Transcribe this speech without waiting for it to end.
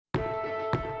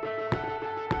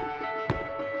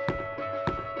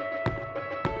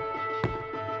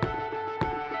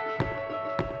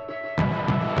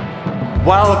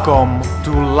Welcome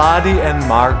to Lottie and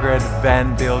Margaret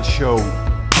Van Build Show.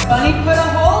 Bunny put a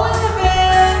hole in the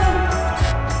van!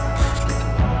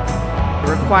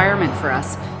 The requirement for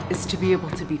us is to be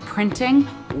able to be printing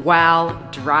while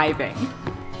driving.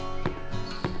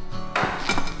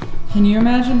 Can you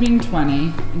imagine being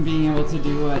 20 and being able to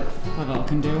do what Pavel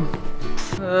can do?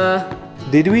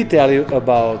 Did we tell you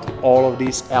about all of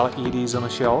these LEDs on the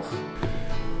shelf?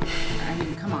 I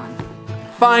mean, come on.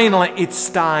 Finally, it's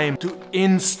time to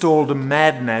install the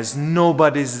madness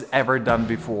nobody's ever done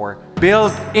before.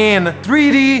 Built-in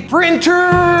 3D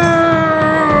printer!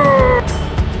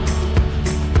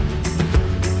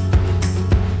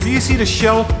 Do you see the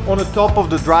shelf on the top of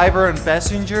the driver and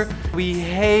passenger? We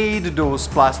hate those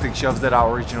plastic shelves that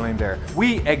are originally in there.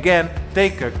 We again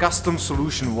take a custom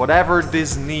solution, whatever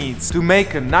this needs, to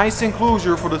make a nice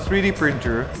enclosure for the 3D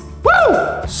printer.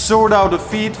 Woo! Sort out the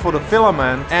feed for the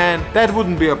filament, and that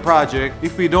wouldn't be a project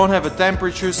if we don't have a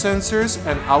temperature sensors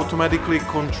and automatically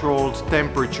controlled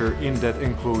temperature in that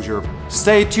enclosure.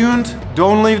 Stay tuned,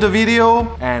 don't leave the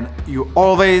video, and you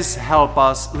always help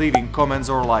us leaving comments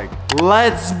or like.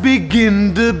 Let's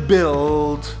begin the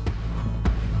build!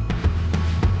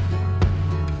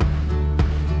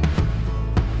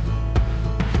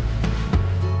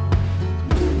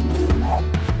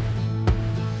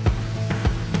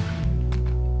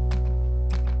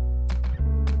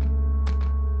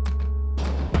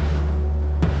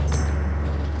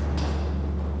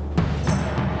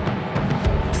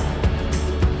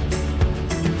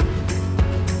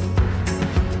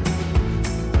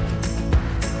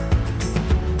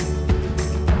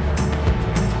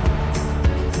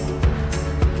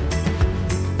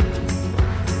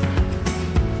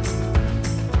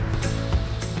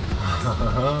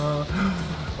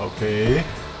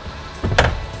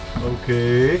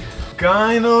 Okay,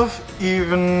 kind of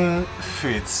even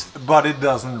fits, but it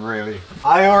doesn't really.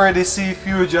 I already see a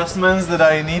few adjustments that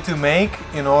I need to make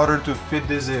in order to fit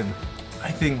this in.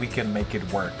 I think we can make it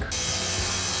work.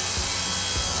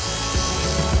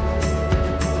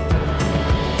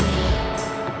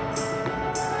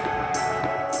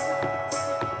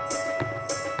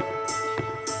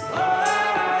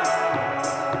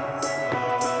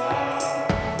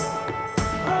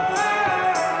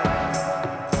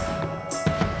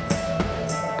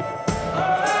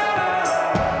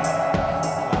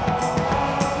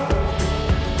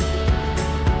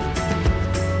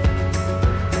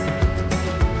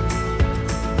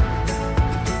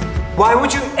 Why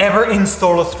would you ever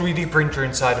install a 3D printer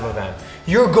inside of a van?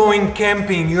 You're going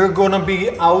camping, you're gonna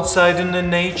be outside in the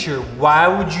nature. Why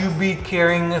would you be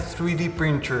carrying a 3D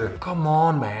printer? Come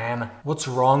on, man. What's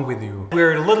wrong with you?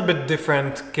 We're a little bit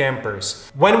different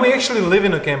campers. When we actually live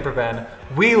in a camper van,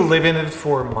 we live in it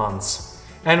for months.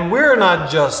 And we're not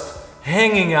just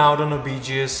hanging out on the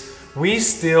beaches. We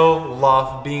still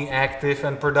love being active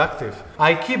and productive.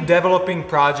 I keep developing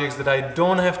projects that I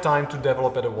don't have time to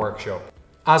develop at a workshop.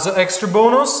 As an extra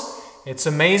bonus, it's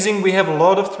amazing we have a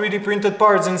lot of 3D printed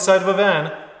parts inside of a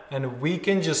van, and we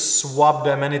can just swap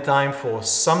them anytime for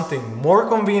something more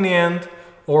convenient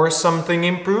or something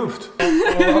improved.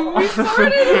 We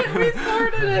sorted it! We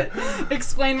sorted it!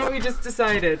 Explain what we just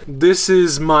decided. This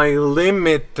is my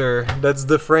limiter. That's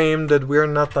the frame that we're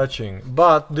not touching.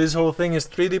 But this whole thing is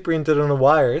 3D printed on the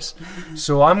wires.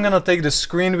 So I'm gonna take the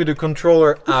screen with the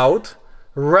controller out,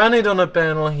 run it on a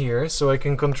panel here so I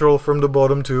can control from the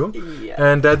bottom too. Yes.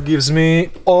 And that gives me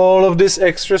all of this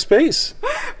extra space.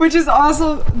 Which is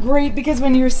also great because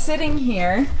when you're sitting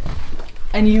here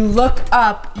and you look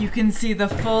up, you can see the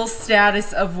full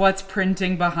status of what's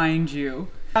printing behind you.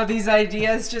 How these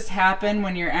ideas just happen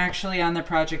when you're actually on the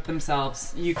project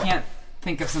themselves. You can't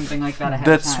think of something like that ahead of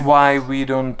time. That's why we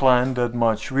don't plan that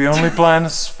much. We only plan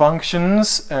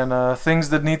functions and things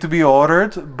that need to be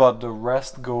ordered, but the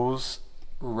rest goes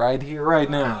right here, right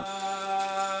now.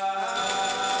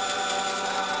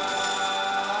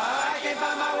 I can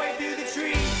find my way through the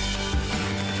trees.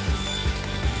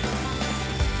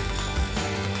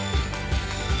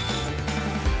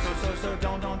 So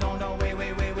don't wait, for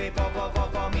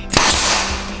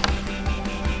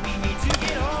me to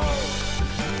get home.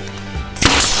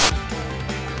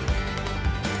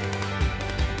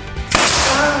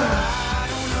 I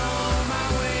don't know my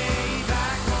way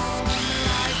back home.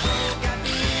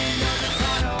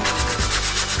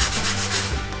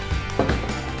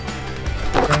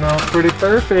 Turned out pretty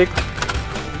perfect.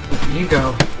 There you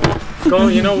go.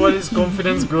 You know what is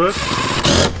confidence good?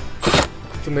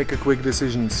 To make a quick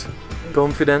decisions.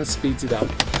 Confidence speeds it up.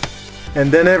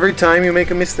 And then every time you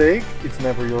make a mistake, it's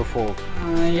never your fault.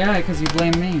 Yeah, because you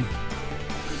blame me.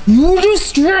 You're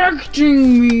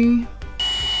distracting me!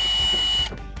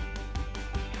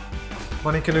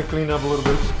 Bunny, can you clean up a little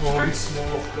bit? All these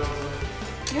small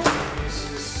Yeah.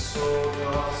 pieces,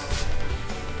 sawdust.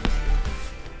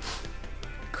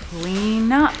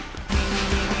 Clean up.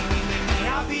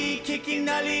 I'll be kicking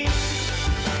the lead.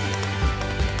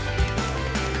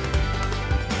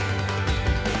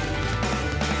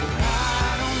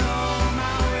 I don't know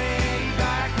my way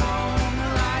back home. The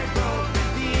light broke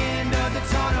at the end of the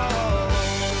tunnel.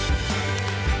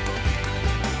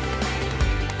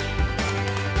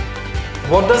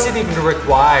 What does it even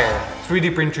require 3D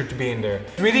printer to be in there?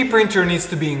 3D printer needs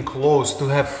to be enclosed to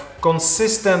have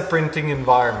consistent printing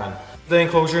environment. The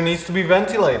enclosure needs to be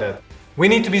ventilated. We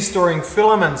need to be storing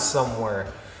filaments somewhere.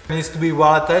 It needs to be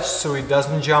well attached so it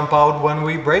doesn't jump out when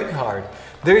we brake hard.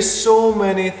 There's so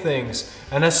many things,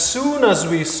 and as soon as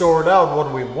we sort out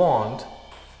what we want,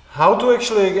 how to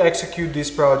actually execute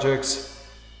these projects,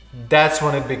 that's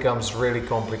when it becomes really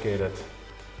complicated.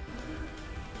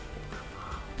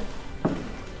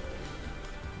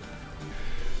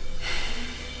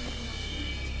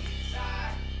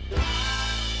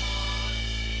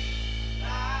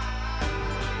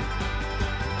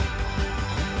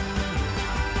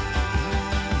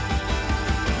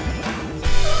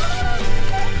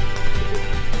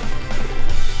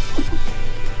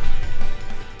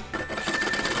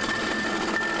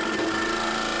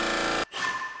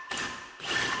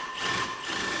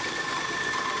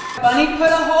 Bunny put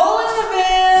a hole in the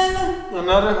van!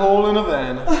 Another hole in a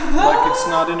van, like it's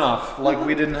not enough, like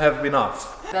we didn't have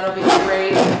enough. That'll be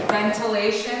great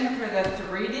ventilation for the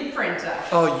 3D printer.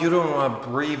 Oh, you don't want to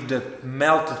breathe that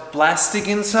melted plastic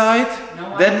inside?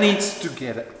 No, that needs to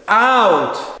get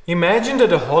out! Imagine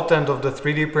that the hot end of the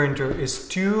 3D printer is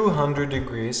 200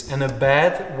 degrees and a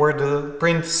bed where the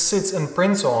print sits and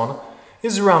prints on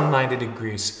is around 90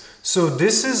 degrees. So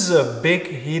this is a big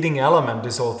heating element,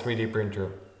 this whole 3D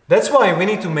printer. That's why we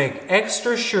need to make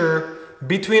extra sure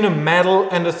between a metal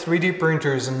and a 3D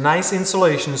printer is a nice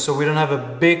insulation so we don't have a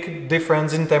big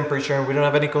difference in temperature and we don't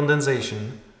have any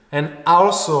condensation. And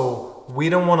also, we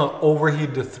don't want to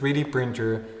overheat the 3D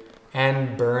printer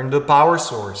and burn the power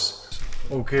source.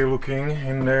 Okay, looking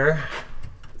in there.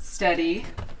 Steady.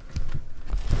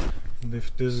 And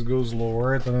if this goes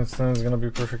lower, then it's gonna be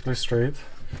perfectly straight.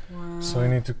 Wow. So I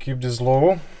need to keep this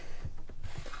low.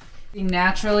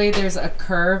 Naturally, there's a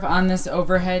curve on this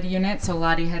overhead unit, so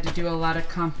Lottie had to do a lot of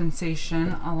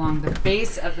compensation along the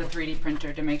base of the 3D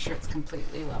printer to make sure it's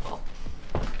completely level.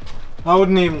 I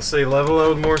wouldn't even say level, I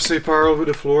would more say parallel with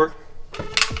the floor.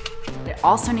 It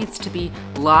also needs to be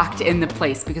locked in the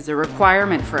place because the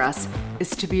requirement for us is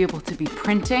to be able to be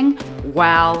printing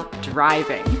while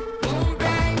driving. Boom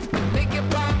bang, make it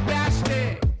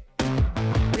bombastic.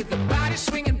 With the body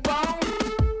swinging bone,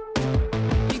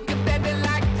 you can bend it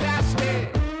like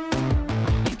plastic.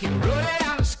 You can roll it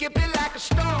out and skip it like a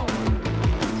stone.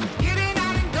 Getting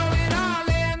out and going all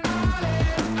in.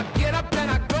 I get up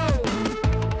and I go.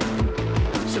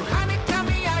 So honey, tell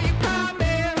me how you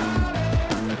coming.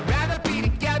 I'd rather be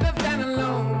together than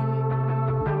alone.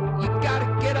 You gotta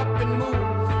get up and move.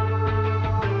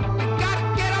 You gotta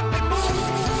get up and move.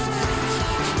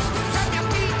 From your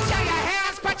feet to your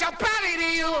hands, put your body to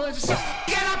yours.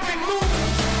 Get up and move.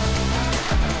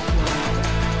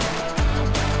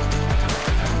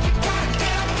 You gotta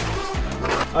get up and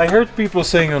move. I heard people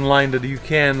saying online that you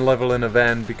can level in a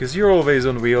van because you're always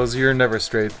on wheels, you're never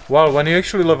straight. Well, when you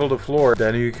actually level the floor,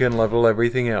 then you can level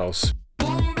everything else.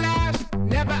 Boom blast,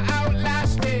 never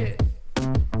outlasted.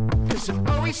 'Cause I'm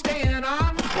always staying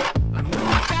on. I'm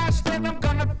moving fast and I'm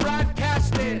gonna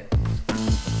broadcast it.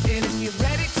 And if you're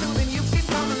ready to, then you can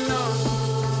come along.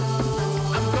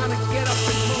 I'm gonna get up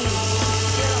and move.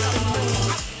 Get up and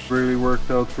move. Really worked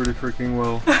out pretty freaking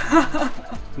well.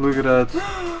 Look at that.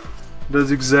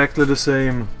 That's exactly the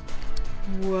same.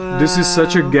 Wow. This is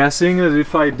such a guessing that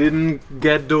if I didn't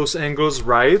get those angles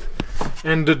right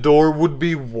and the door would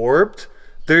be warped,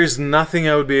 there's nothing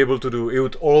I would be able to do. It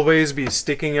would always be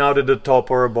sticking out at the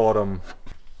top or bottom.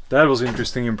 That was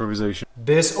interesting improvisation.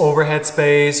 This overhead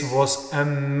space was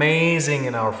amazing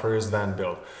in our first van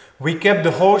build. We kept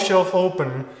the whole shelf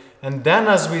open, and then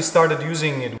as we started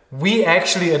using it, we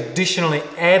actually additionally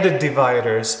added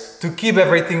dividers to keep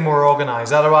everything more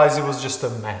organized. Otherwise it was just a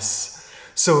mess.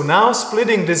 So now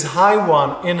splitting this high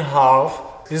one in half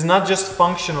is not just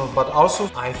functional, but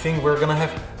also I think we're gonna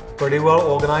have pretty well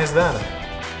organized then.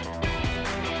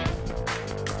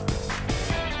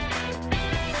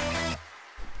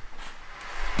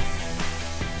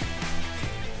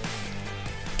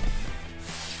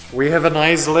 We have a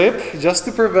nice lip just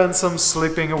to prevent some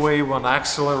slipping away when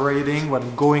accelerating,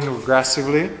 when going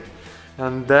aggressively.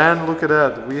 And then look at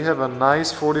that, we have a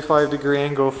nice 45-degree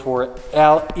angle for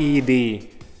LED.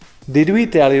 Did we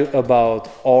tell you about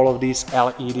all of these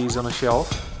LEDs on a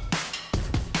shelf?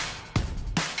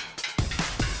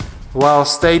 Well,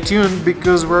 stay tuned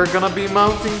because we're gonna be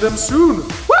mounting them soon.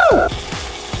 Woo!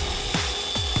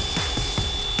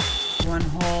 One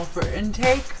hole for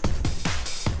intake,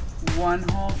 one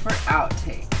hole for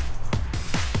outtake.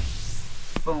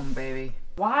 Boom, baby.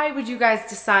 Why would you guys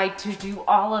decide to do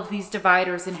all of these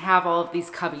dividers and have all of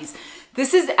these cubbies?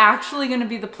 This is actually going to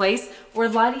be the place where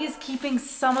Lottie is keeping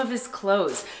some of his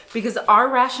clothes, because our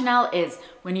rationale is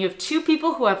when you have two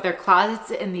people who have their closets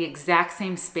in the exact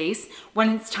same space, when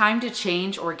it's time to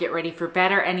change or get ready for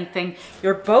bed or anything,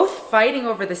 you're both fighting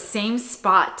over the same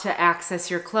spot to access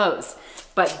your clothes.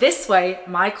 But this way,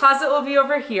 my closet will be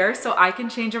over here so I can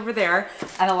change over there,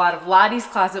 and a lot of Lottie's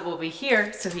closet will be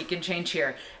here so he can change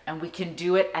here. And we can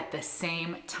do it at the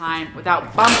same time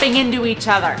without bumping into each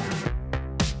other.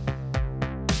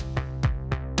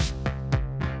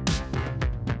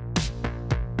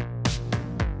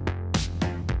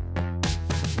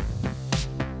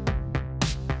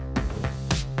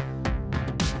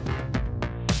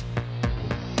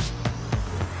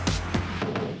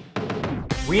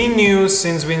 We knew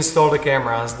since we installed the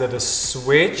cameras that a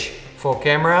switch for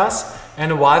cameras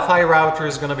and a Wi-Fi router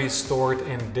is gonna be stored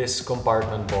in this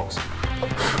compartment box.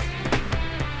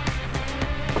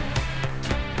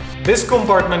 This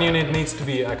compartment unit needs to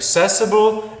be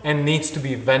accessible and needs to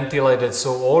be ventilated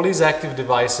so all these active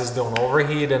devices don't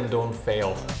overheat and don't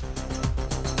fail.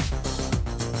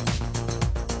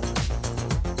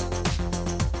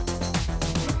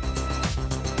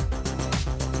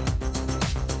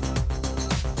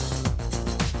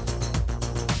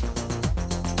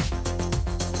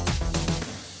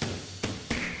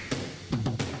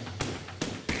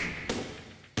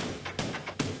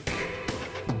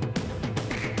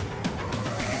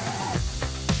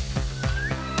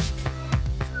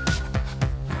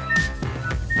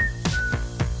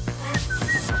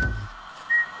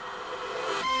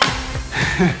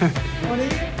 What are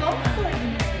your thoughts like,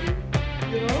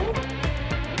 you know?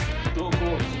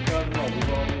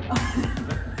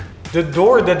 The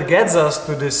door that gets us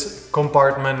to this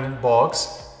compartment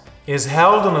box is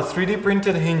held on a 3D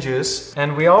printed hinges,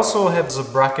 and we also have a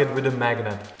bracket with a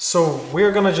magnet. So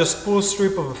we're gonna just pull a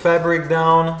strip of fabric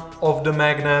down off the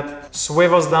magnet,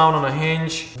 swivels down on a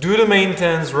hinge, do the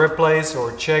maintenance, replace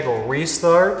or check or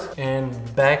restart,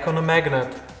 and back on a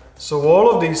magnet. So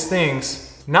all of these things,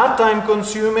 not time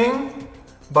consuming,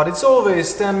 but it's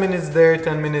always 10 minutes there,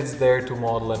 10 minutes there to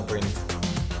model and print.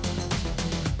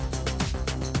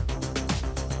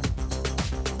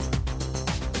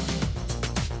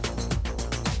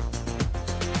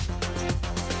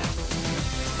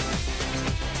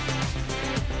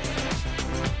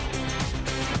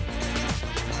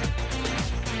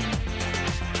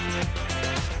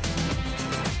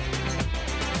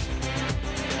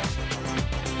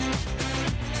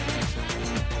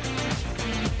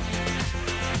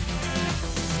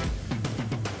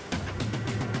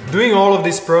 Doing all of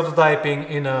this prototyping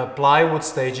in a plywood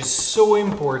stage is so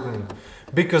important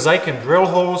because I can drill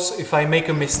holes. If I make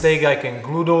a mistake, I can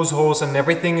glue those holes and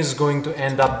everything is going to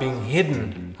end up being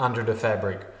hidden under the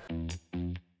fabric.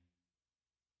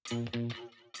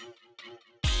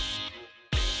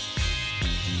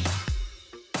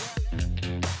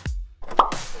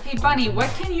 Hey Bunny, what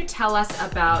can you tell us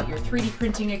about your 3D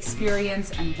printing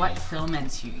experience and what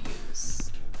filaments you use?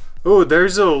 Oh,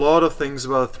 there's a lot of things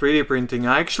about 3D printing.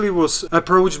 I actually was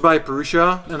approached by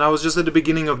Prusa and I was just at the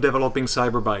beginning of developing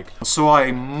Cyberbike. So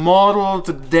I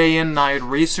modeled day and night,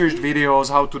 researched videos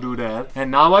how to do that.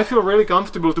 And now I feel really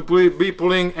comfortable to be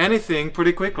pulling anything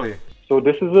pretty quickly. So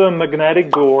this is a magnetic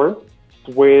door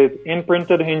with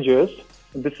imprinted hinges.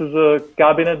 This is a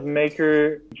cabinet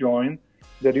maker joint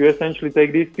that you essentially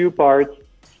take these two parts,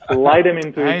 slide them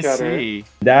into each other.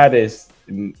 That is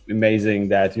amazing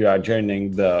that you are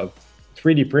joining the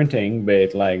 3D printing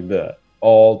with like the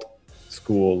old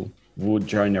school wood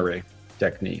joinery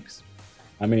techniques.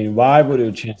 I mean, why would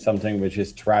you change something which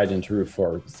is tried and true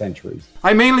for centuries?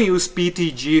 I mainly use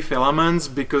PTG filaments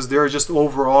because they're just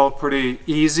overall pretty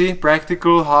easy,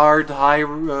 practical, hard, high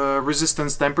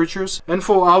resistance temperatures. And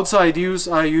for outside use,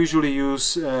 I usually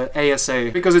use ASA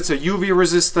because it's a UV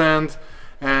resistant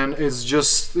and it's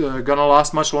just gonna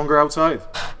last much longer outside.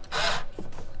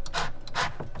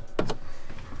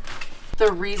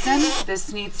 The reason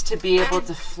this needs to be able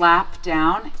to flap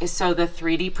down is so the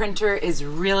 3D printer is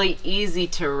really easy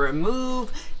to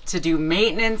remove, to do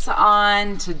maintenance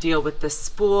on, to deal with the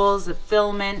spools, the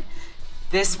filament.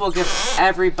 This will give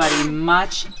everybody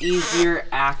much easier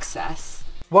access.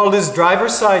 While this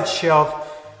driver's side shelf,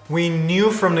 we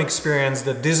knew from experience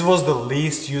that this was the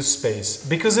least used space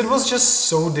because it was just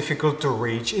so difficult to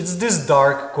reach. It's this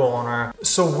dark corner,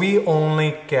 so we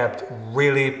only kept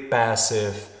really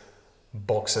passive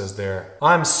boxes there.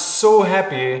 I'm so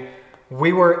happy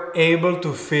we were able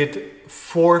to fit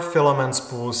 4 filament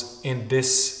spools in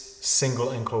this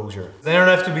single enclosure. They don't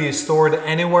have to be stored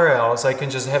anywhere else. I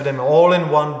can just have them all in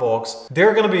one box.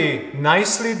 They're gonna be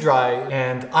nicely dry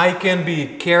and I can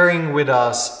be carrying with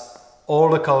us all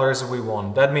the colors we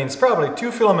want. That means probably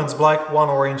 2 filaments black, 1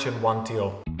 orange and 1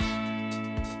 teal.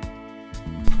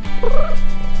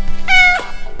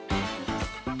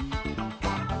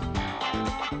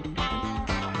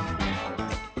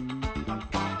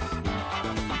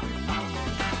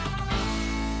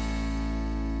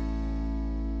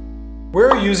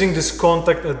 We're using this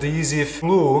contact adhesive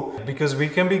glue because we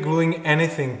can be gluing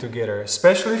anything together,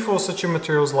 especially for such a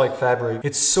materials like fabric.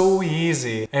 It's so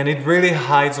easy and it really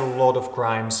hides a lot of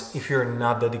crimes if you're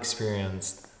not that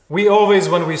experienced. We always,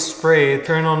 when we spray,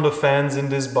 turn on the fans in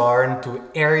this barn to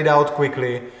air it out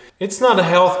quickly. It's not a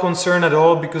health concern at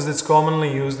all because it's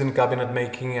commonly used in cabinet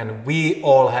making and we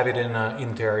all have it in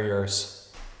interiors.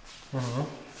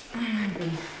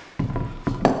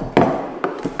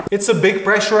 It's a big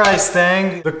pressurized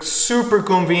tank. The super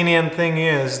convenient thing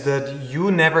is that you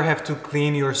never have to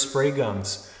clean your spray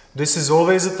guns. This is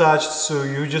always attached, so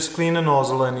you just clean the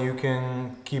nozzle and you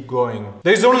can keep going.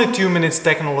 There's only 2 minutes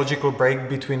technological break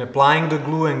between applying the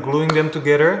glue and gluing them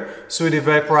together, so it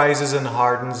evaporizes and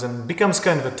hardens and becomes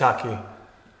kind of a tacky.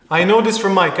 I know this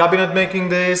from my cabinet making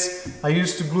days. I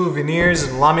used to glue veneers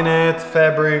and laminate,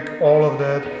 fabric, all of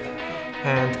that.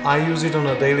 And I use it on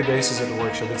a daily basis at the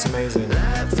workshop. It's amazing.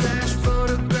 Flash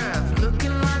photograph,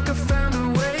 looking like I found a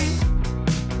way.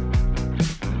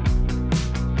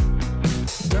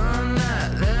 Done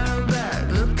that, then I'm back,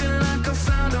 looking like I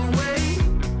found a way.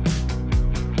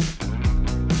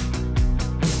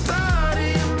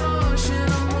 Body in motion,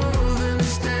 I'm moving to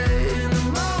stay in the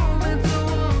moment, I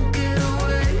won't get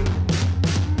away.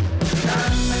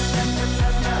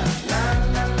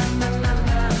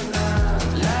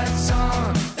 Lights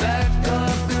on, back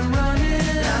up and running.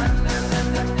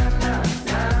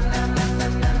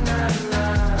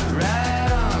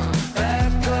 Right on,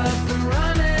 back up and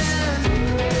running.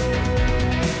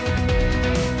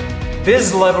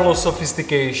 This level of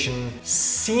sophistication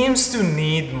seems to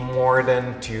need more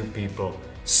than 2 people.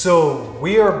 So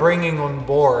we are bringing on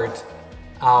board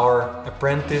our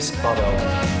apprentice Pavel.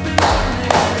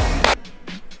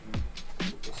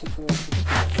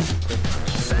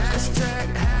 Fast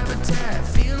track habitat,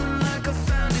 feeling like I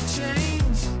found a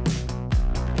change.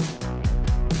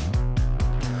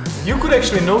 You could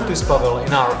actually notice Pavel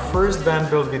in our first van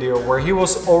build video where he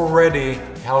was already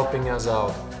helping us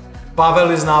out.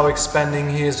 Pavel is now expanding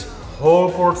his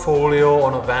whole portfolio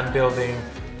on a van building,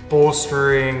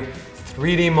 postering,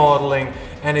 3D modeling,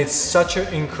 and it's such an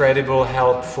incredible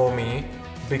help for me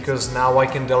because now I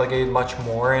can delegate much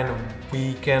more and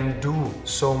we can do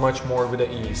so much more with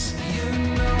ease.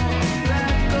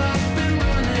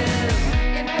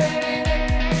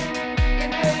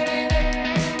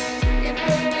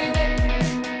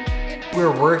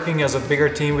 We're working as a bigger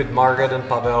team with Margaret and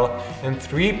Pavel, and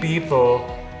 3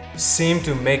 people seem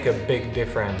to make a big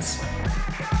difference.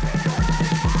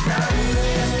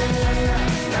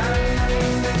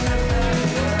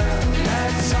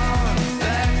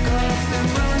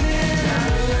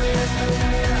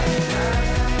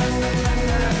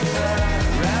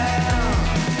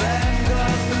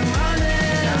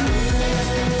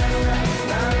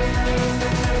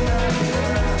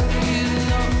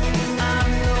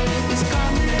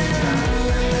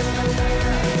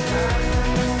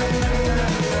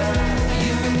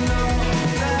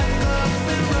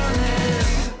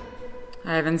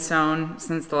 I haven't sewn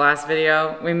since the last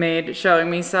video we made showing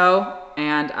me sew,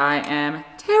 and I am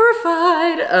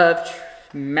terrified of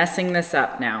messing this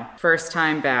up now. First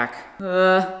time back.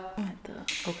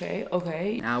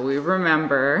 Okay. Now we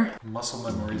remember. Muscle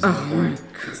memory is important.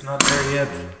 It's not there yet.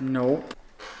 Nope.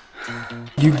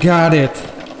 You got it.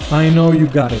 I know you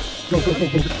got it. Go.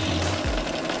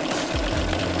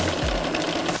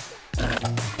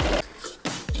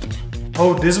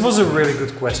 Oh, this was a really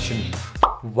good question.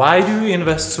 Why do you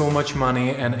invest so much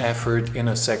money and effort in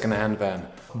a second-hand van?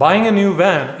 Buying a new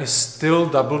van is still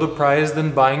double the price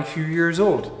than buying a few years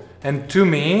old. And to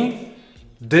me,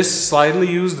 this slightly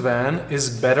used van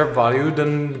is better value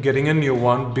than getting a new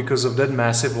one because of that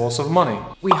massive loss of money.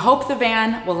 We hope the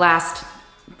van will last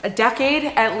a decade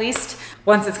at least,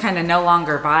 Once it's kind of no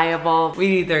longer viable,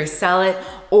 we either sell it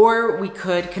or we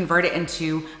could convert it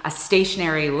into a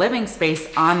stationary living space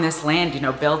on this land, you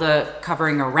know, build a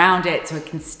covering around it so it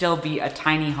can still be a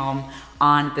tiny home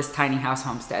on this tiny house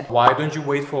homestead. Why don't you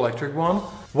wait for electric one?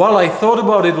 Well, I thought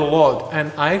about it a lot,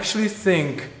 and I actually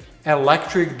think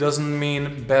electric doesn't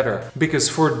mean better, because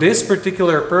for this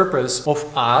particular purpose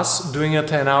of us doing a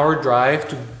 10-hour drive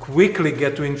to quickly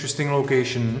get to interesting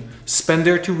location, spend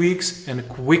there 2 weeks and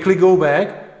quickly go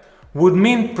back would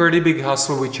mean pretty big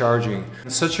hassle with charging.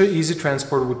 Such an easy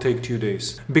transport would take 2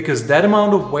 days, because that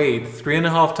amount of weight,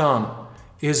 3.5 ton,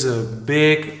 is a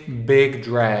big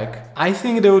drag. I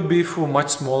think that would be for much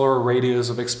smaller radius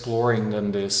of exploring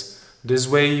than this. This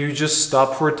way you just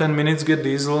stop for 10 minutes, get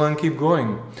diesel and keep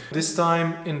going. This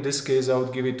time, in this case, I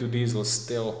would give it to diesel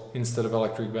still, instead of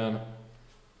electric van.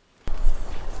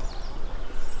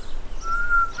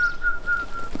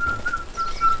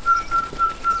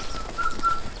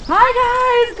 Hi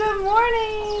guys, good morning.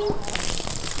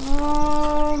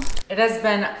 It has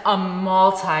been a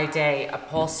multi-day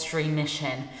upholstery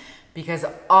mission because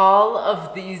all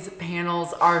of these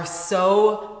panels are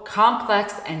so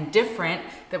complex and different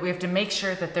that we have to make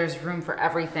sure that there's room for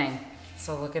everything.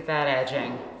 So look at that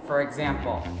edging, for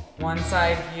example. One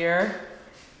side here,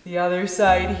 the other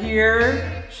side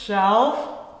here,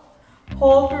 shelf,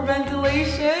 hole for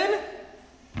ventilation.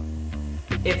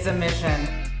 It's a mission.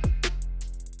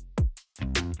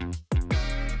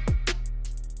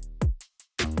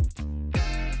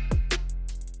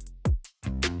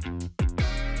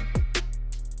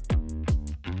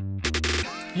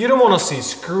 You don't want to see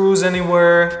screws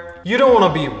anywhere. You don't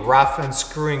want to be rough and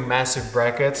screwing massive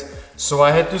brackets. So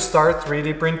I had to start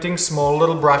 3D printing small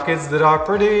little brackets that are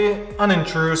pretty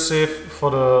unintrusive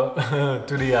for the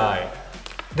to the eye.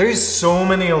 There is so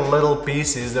many little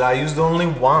pieces that I used only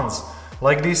once,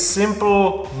 like these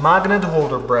simple magnet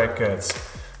holder brackets.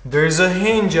 There is a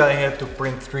hinge I had to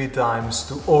print 3 times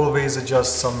to always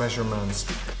adjust some measurements.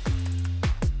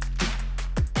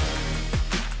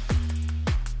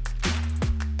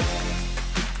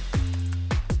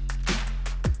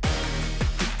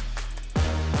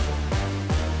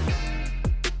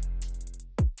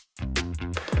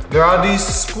 There are these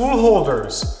spool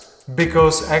holders,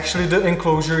 because actually the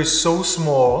enclosure is so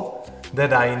small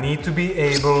that I need to be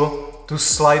able to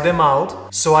slide them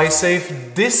out. So I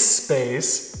save this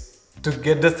space to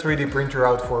get the 3D printer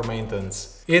out for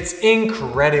maintenance. It's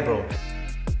incredible.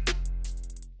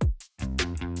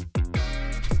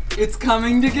 It's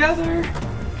coming together.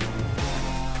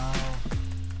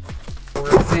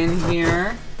 What's in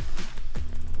here?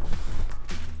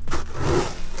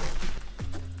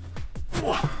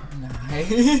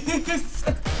 Nice.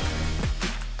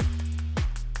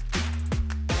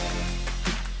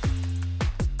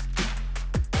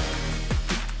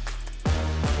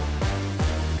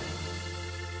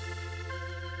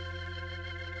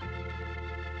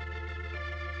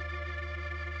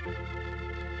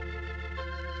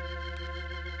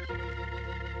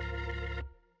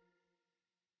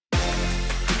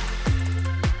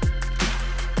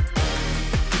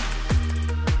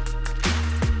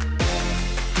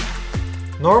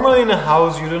 Normally in a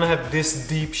house you don't have this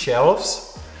deep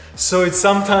shelves, so it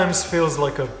sometimes feels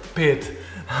like a pit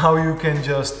how you can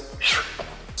just...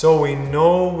 So we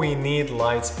know we need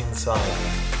lights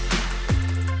inside.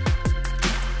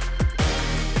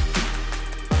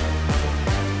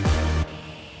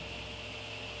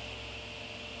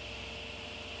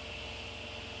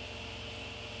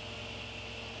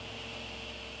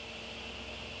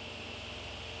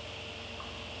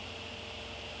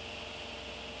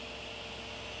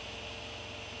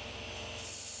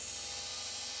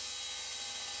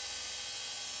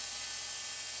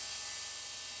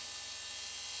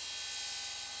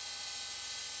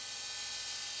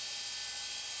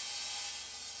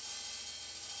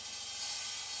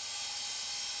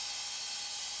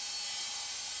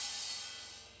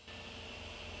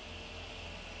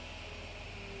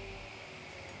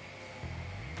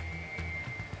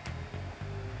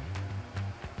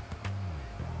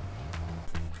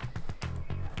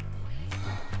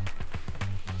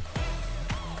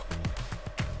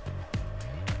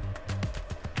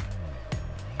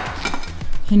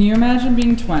 Can you imagine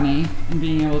being 20 and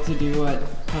being able to do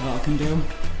what Pavel can do?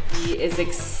 He is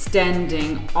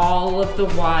extending all of the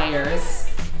wires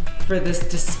for this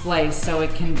display so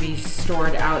it can be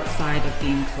stored outside of the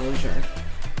enclosure.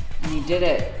 And he did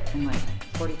it in like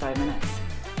 45 minutes.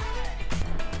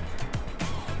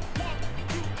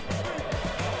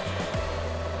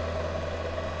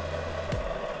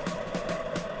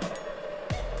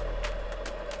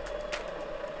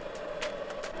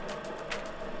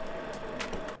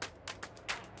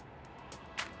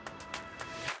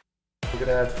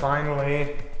 that,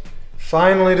 finally.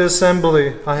 Finally the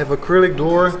assembly. I have acrylic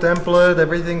door template,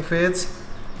 everything fits.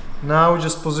 Now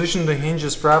just position the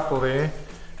hinges properly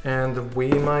and we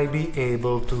might be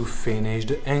able to finish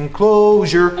the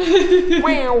enclosure.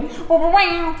 Wow.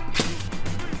 Wow.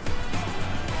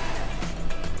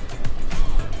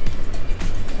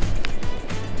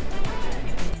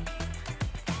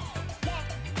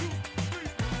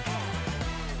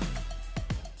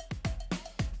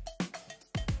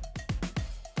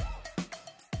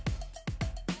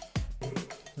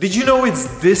 Did you know it's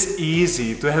this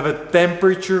easy to have a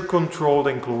temperature controlled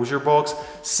enclosure box?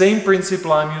 Same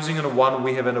principle I'm using on the one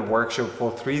we have in the workshop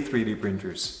for 3D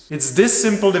printers. It's this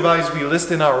simple device we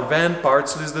list in our van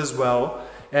parts list as well,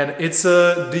 and it's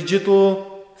a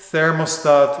digital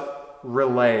thermostat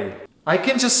relay. I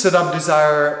can just set up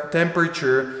desired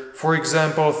temperature, for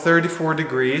example 34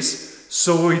 degrees,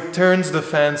 so it turns the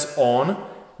fans on.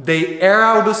 They air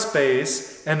out the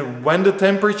space, and when the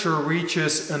temperature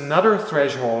reaches another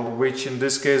threshold, which in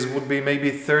this case would be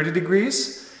maybe 30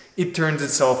 degrees, it turns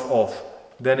itself off.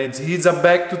 Then it heats up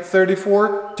back to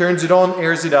 34, turns it on,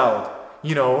 airs it out.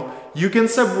 You know, you can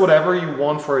set whatever you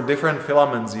want for different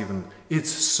filaments even. It's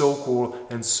so cool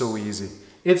and so easy.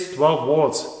 It's 12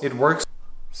 volts, it works.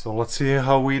 So let's see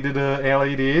how we did the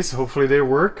LEDs, hopefully they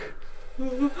work.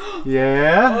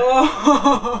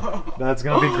 Yeah, that's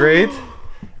gonna be great.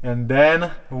 And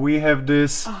then we have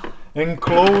this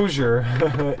enclosure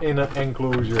in an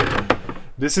enclosure.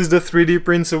 This is the 3D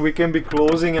print, so we can be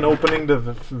closing and opening the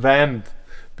vent,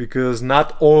 because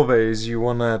not always you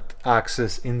want to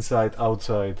access inside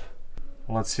outside.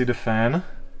 Let's see the fan,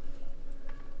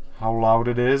 how loud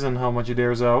it is and how much it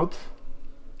airs out.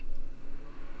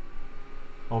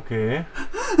 Okay,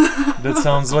 that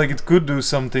sounds like it could do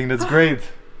something. That's great.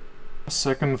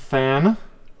 Second fan.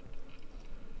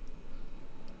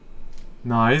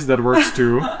 Nice, that works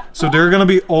too. So they're gonna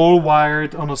be all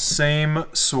wired on the same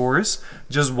source,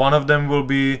 just one of them will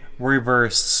be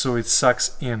reversed, so it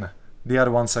sucks in, the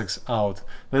other one sucks out.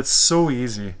 That's so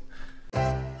easy.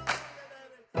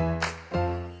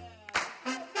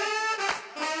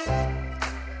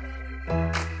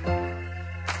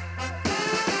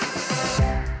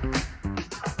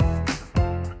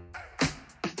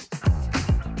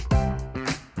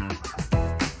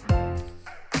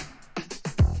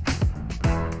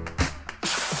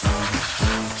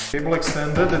 Cable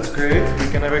extended, that's great.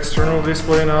 We can have external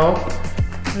display now.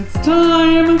 It's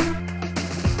time!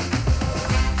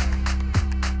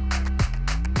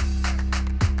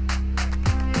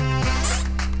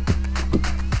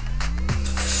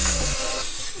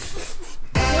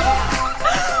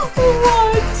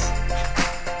 What?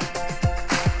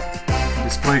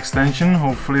 Display extension,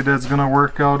 hopefully that's gonna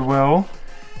work out well.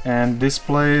 And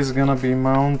display is gonna be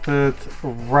mounted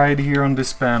right here on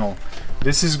this panel.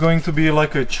 This is going to be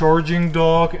like a charging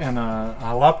dock and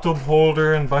a laptop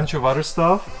holder and a bunch of other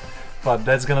stuff, but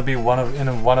that's gonna be in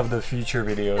one of the future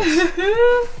videos.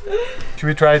 Should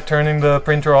we try turning the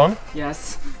printer on?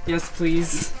 Yes, yes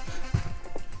please.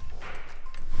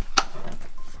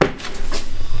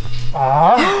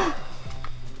 Ah!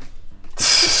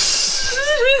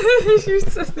 You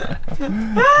said that.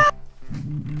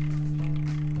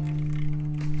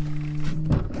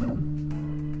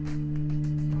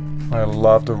 I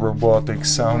love the robotic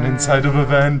sound inside of a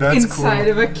van, that's cool. Inside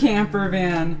of a camper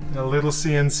van. A little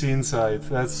CNC inside,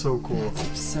 that's so cool. That's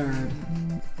absurd.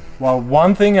 Well,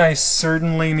 one thing I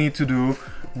certainly need to do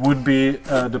would be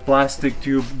the plastic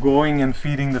tube going and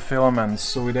feeding the filaments,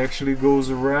 so it actually goes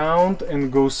around and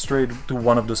goes straight to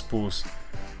one of the spools.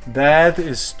 That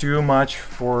is too much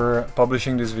for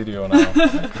publishing this video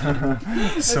now.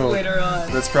 So later on.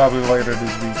 That's probably later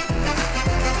this week.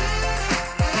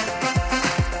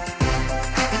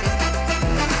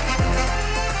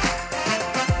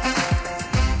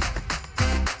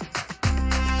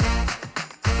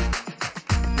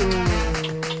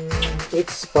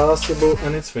 It's possible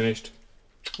and it's finished.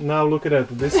 Now look at that.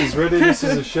 This is ready. This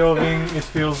is a shelving. It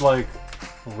feels like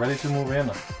ready to move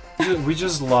in. We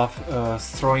just love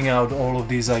throwing out all of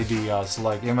these ideas.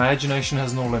 Like, imagination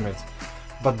has no limit.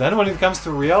 But then when it comes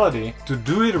to reality, to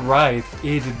do it right,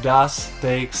 it does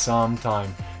take some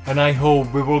time. And I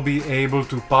hope we will be able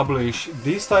to publish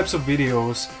these types of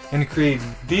videos and create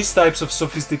these types of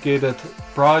sophisticated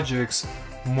projects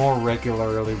more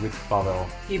regularly with Pavel.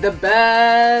 He the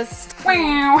best!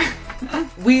 Wow!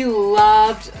 We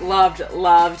loved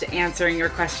answering your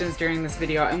questions during this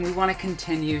video, and we want to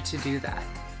continue to do that.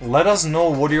 Let us know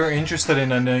what you're interested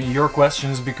in and your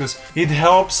questions, because it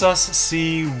helps us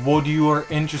see what you are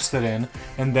interested in,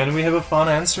 and then we have a fun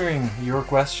answering your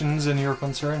questions and your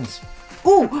concerns.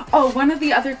 Ooh, oh, one of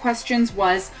the other questions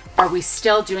was, are we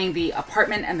still doing the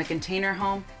apartment and the container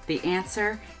home? The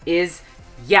answer is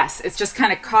yes. It's just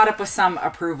kind of caught up with some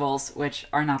approvals, which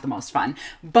are not the most fun,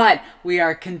 but we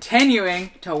are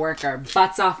continuing to work our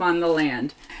butts off on the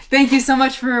land. Thank you so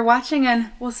much for watching,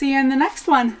 and we'll see you in the next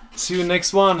one. See you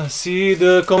next one. See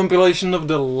the compilation of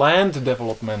the land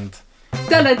development.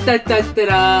 Da da da da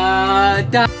da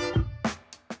da.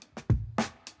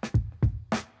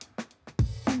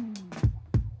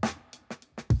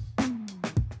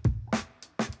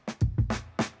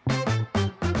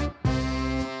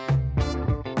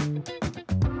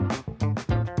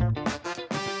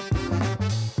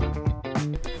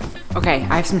 Okay,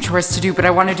 I have some chores to do, but I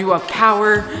want to do a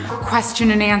power question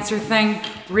and answer thing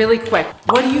really quick.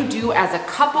 What do you do as a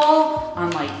couple on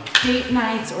like date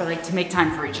nights or like to make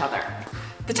time for each other?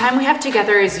 The time we have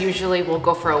together is usually we'll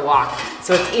go for a walk.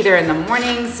 So it's either in the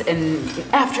mornings, in the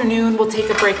afternoon, we'll take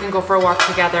a break and go for a walk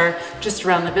together, just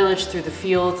around the village, through the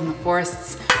fields and the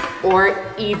forests,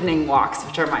 or evening walks,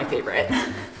 which are my favorite.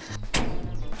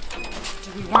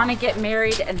 Do we want to get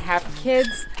married and have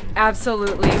kids?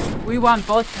 Absolutely. We want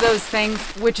both of those things,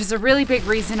 which is a really big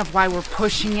reason of why we're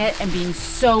pushing it and being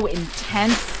so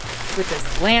intense with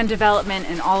this land development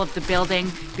and all of the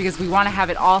building, because we want to have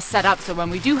it all set up so when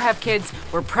we do have kids,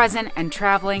 we're present and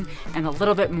traveling and a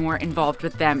little bit more involved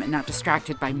with them and not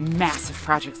distracted by massive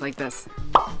projects like this.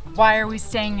 Why are we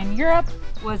staying in Europe?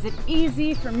 Was it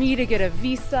easy for me to get a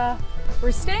visa?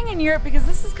 We're staying in Europe because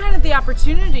this is kind of the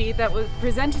opportunity that was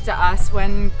presented to us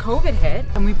when COVID hit,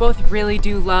 and we both really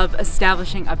do love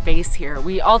establishing a base here.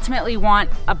 We ultimately want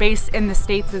a base in the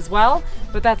States as well,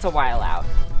 but that's a while out.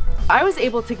 I was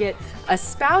able to get a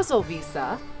spousal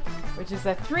visa, which is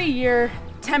a 3-year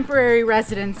temporary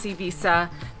residency visa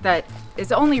that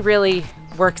is only really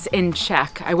works in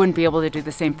Czech. I wouldn't be able to do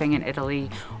the same thing in Italy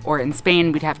or in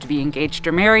Spain. We'd have to be engaged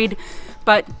or married.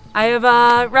 But I have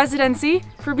a residency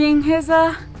for being his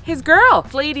girl,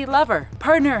 lady lover,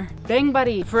 partner, bang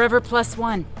buddy, forever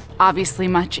 +1. Obviously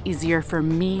much easier for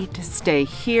me to stay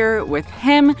here with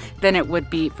him than it would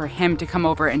be for him to come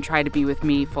over and try to be with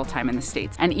me full-time in the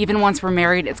States. And even once we're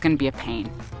married, it's gonna be a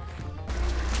pain.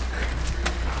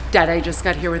 Dad, I just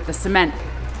got here with the cement.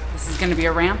 This is gonna be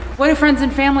a ramp. What do friends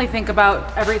and family think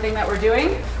about everything that we're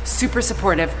doing? Super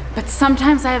supportive, but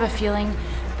sometimes I have a feeling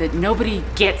that nobody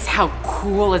gets how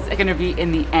cool it's gonna be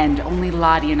in the end. Only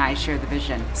Lottie and I share the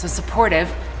vision. So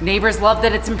supportive, neighbors love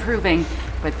that it's improving,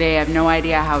 but they have no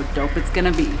idea how dope it's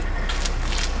gonna be.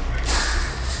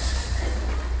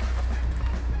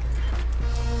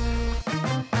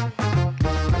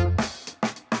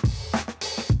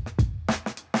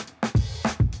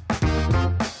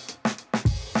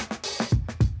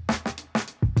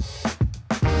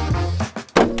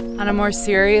 On a more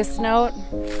serious note,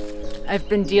 I've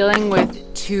been dealing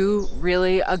with 2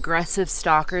 really aggressive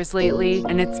stalkers lately,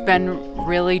 and it's been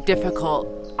really difficult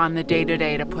on the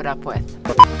day-to-day to put up with.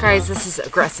 Guys, this is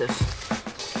aggressive.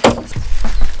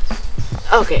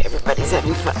 Okay, everybody's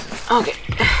having fun. Okay.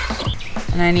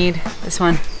 And I need this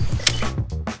one.